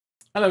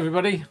Hello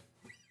everybody,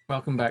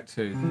 welcome back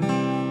to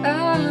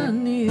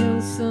Alan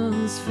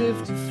Nielsen's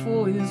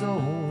 54 years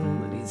old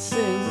and he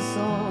sings the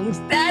songs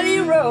that he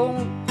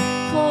wrote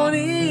 40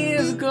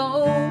 years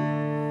ago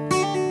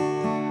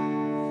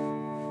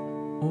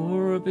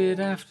or a bit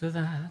after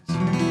that.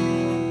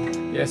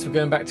 Yes, we're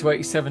going back to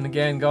 87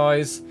 again,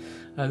 guys.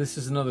 This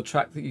is another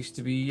track that used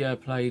to be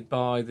played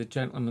by the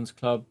Gentlemen's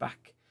Club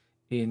back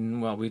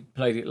in, well, we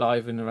played it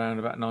live in around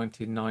about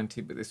 1990,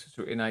 but this was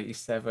written in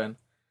 87.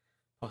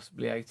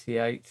 Possibly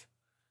 88.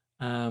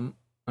 I'm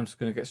just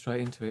going to get straight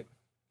into it.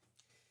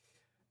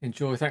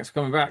 Enjoy. Thanks for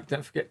coming back.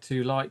 Don't forget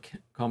to like,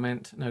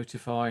 comment,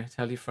 notify,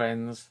 tell your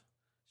friends,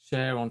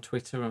 share on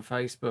Twitter and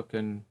Facebook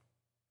and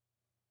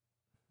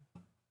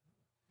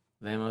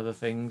them other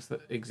things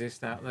that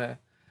exist out there.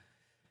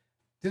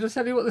 Did I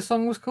tell you what the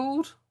song was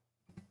called?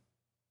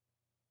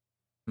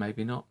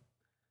 Maybe not.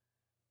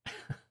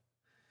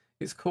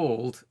 It's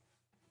called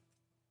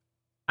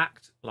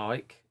Act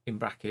Like, in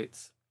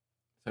brackets,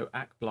 so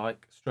act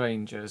like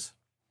strangers.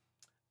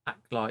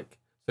 Act like.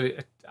 So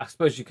I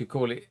suppose you could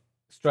call it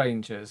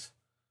strangers,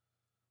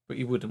 but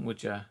you wouldn't,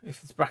 would you?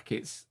 If it's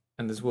brackets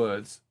and there's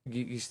words,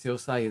 you still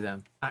say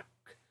them. Act.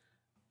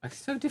 It's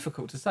so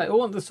difficult to say.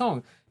 Oh, the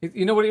song.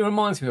 You know what it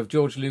reminds me of?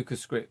 George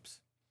Lucas scripts.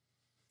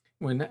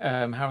 When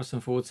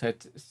Harrison Ford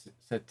said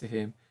to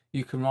him,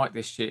 "You can write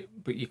this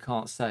shit, but you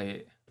can't say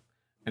it,"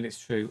 and it's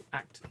true.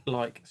 Act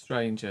like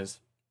strangers.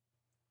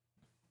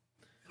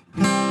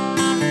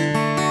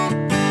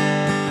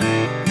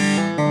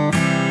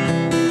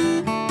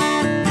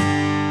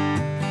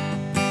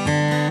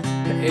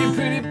 Hey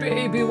pretty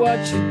baby, what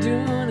you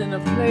doing in a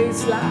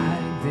place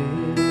like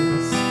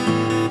this?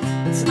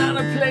 It's not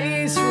a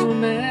place for a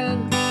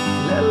man,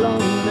 let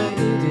alone a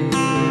lady.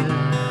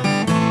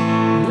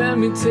 Let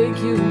me take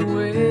you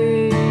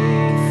away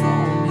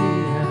from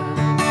here.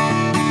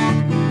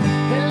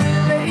 Hey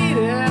little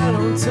lady,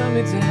 don't turn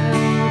me down.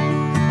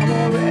 I'm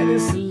already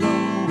so low,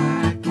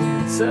 I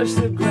can't touch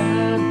the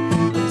ground.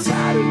 I'm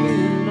tired of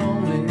being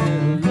lonely,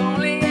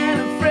 lonely and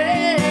afraid.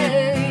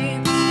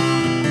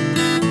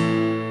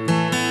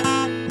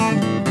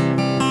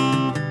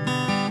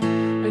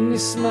 Your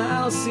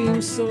smile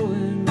seems so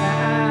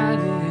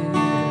inviting.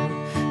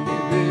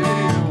 Baby,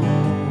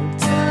 don't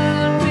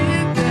turn me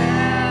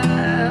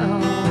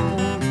down.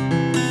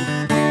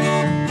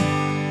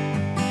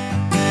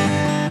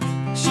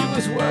 She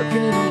was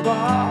working in a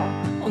bar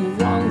on the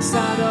wrong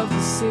side of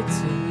the city,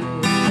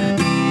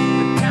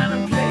 the kind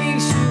of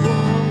place you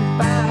won't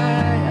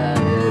buy a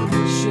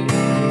little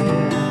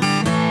share.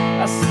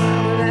 I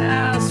smiled and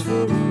asked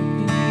for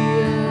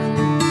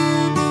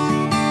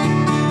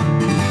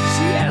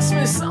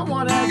a son,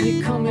 what have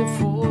you coming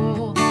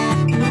for?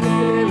 You look a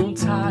little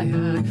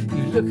tired,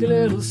 you look a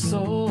little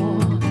sore.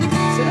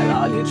 Tell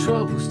all your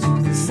troubles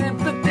to the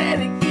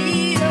sympathetic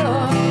ear.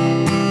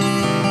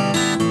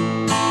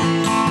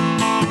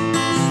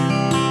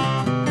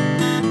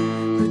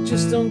 But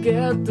just don't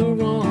get the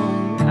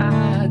wrong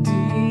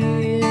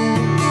idea,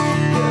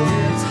 'cause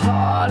it's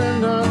hard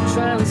enough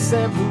trying to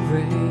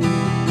separate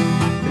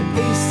the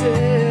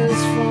aces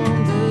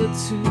from the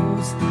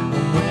twos.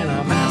 And when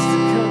I'm asked to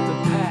cut the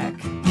pack,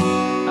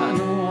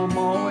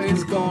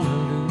 gonna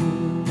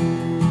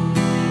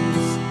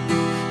lose.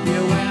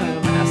 Yeah, when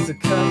I'm asked to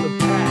cut the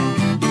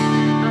pack, I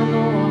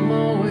know I'm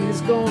always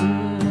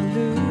gonna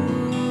lose.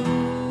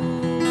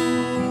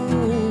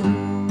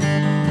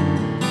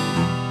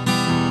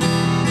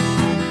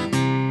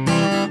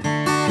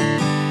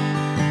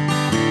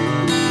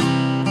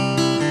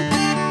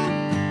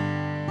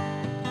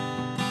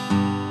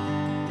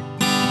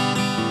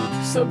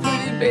 So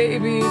pretty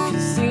baby, if you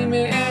see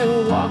me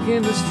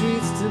walking the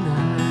streets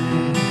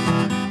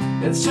tonight,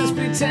 let's just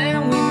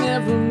pretend we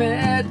never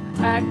met,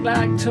 act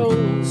like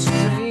total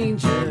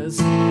strangers.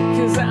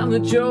 'Cause I'm the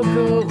joker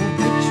who'll put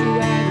you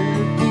out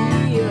of the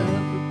gear.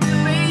 But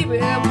baby,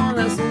 one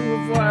last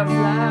thing before I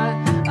fly,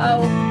 I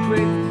hope the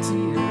break the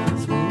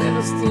tears will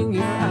never sting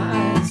your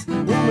eyes.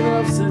 Woman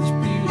of such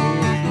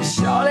beauty,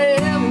 surely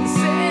heaven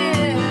sent.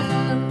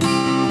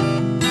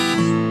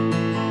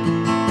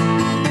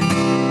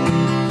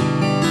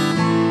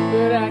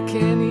 But I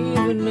can't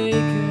even make a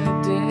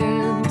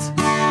dent.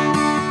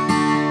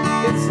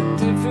 It's a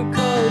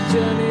difficult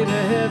journey to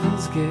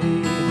heaven's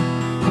gate,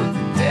 with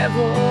the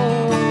devil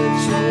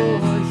at your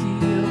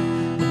heel.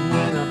 And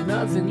when I've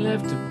nothing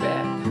left to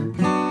bet,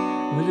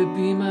 will it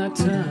be my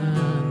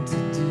turn to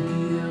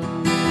deal?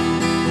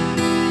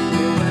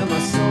 Yeah, when my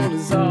soul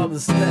is all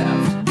that's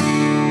left,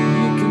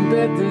 you can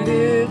bet that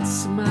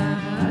it's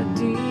my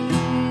deal.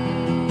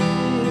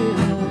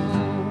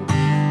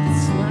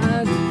 It's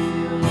my deal.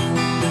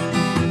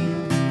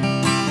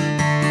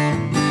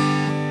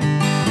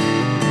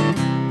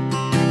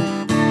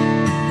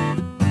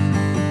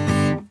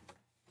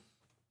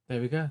 There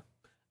we go.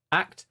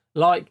 Act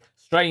Like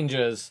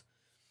Strangers.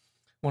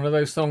 One of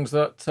those songs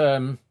that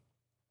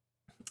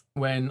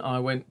when I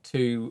went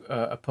to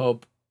a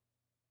pub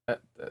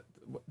at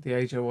the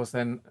age I was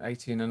then,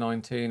 18 or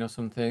 19 or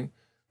something,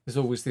 there's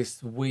always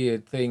this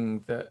weird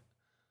thing that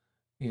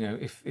you know,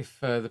 if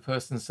the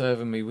person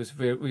serving me was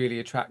really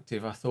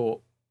attractive, I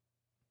thought,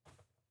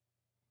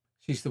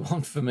 she's the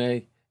one for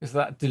me. Is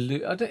that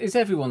is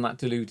everyone that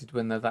deluded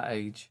when they're that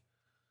age,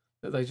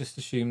 that they just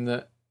assume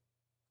that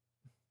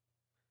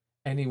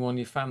anyone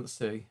you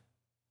fancy,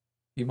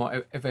 you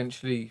might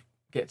eventually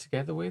get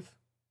together with?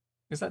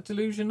 Is that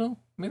delusional?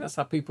 I mean, that's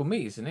how people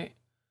meet, isn't it?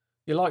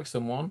 You like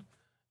someone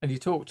and you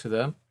talk to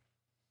them,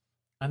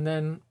 and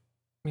then,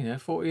 you know,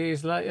 40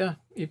 years later,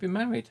 you've been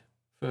married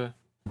for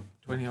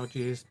 20 odd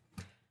years.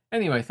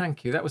 Anyway,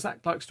 thank you. That was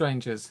Act Like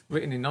Strangers,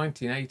 written in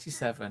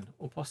 1987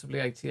 or possibly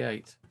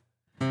 88.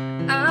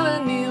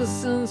 Alan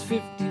Nielsen's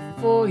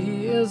 54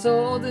 years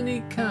old and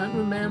he can't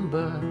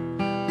remember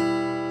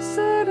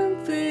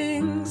certain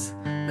things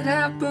that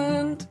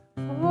happened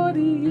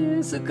 40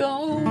 years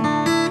ago.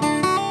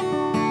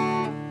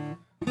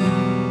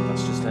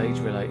 That's just age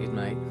related,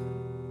 mate.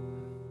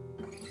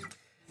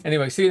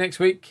 Anyway, see you next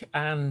week.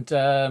 And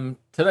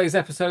today's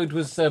episode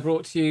was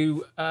brought to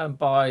you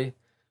by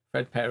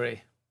Fred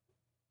Perry.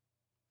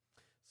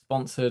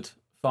 Sponsored,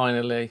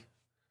 finally,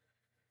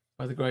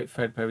 by the great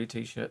Fred Perry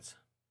t-shirts.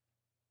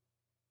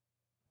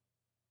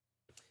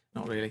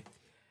 Not really.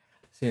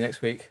 See you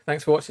next week.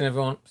 Thanks for watching,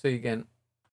 everyone. See you again.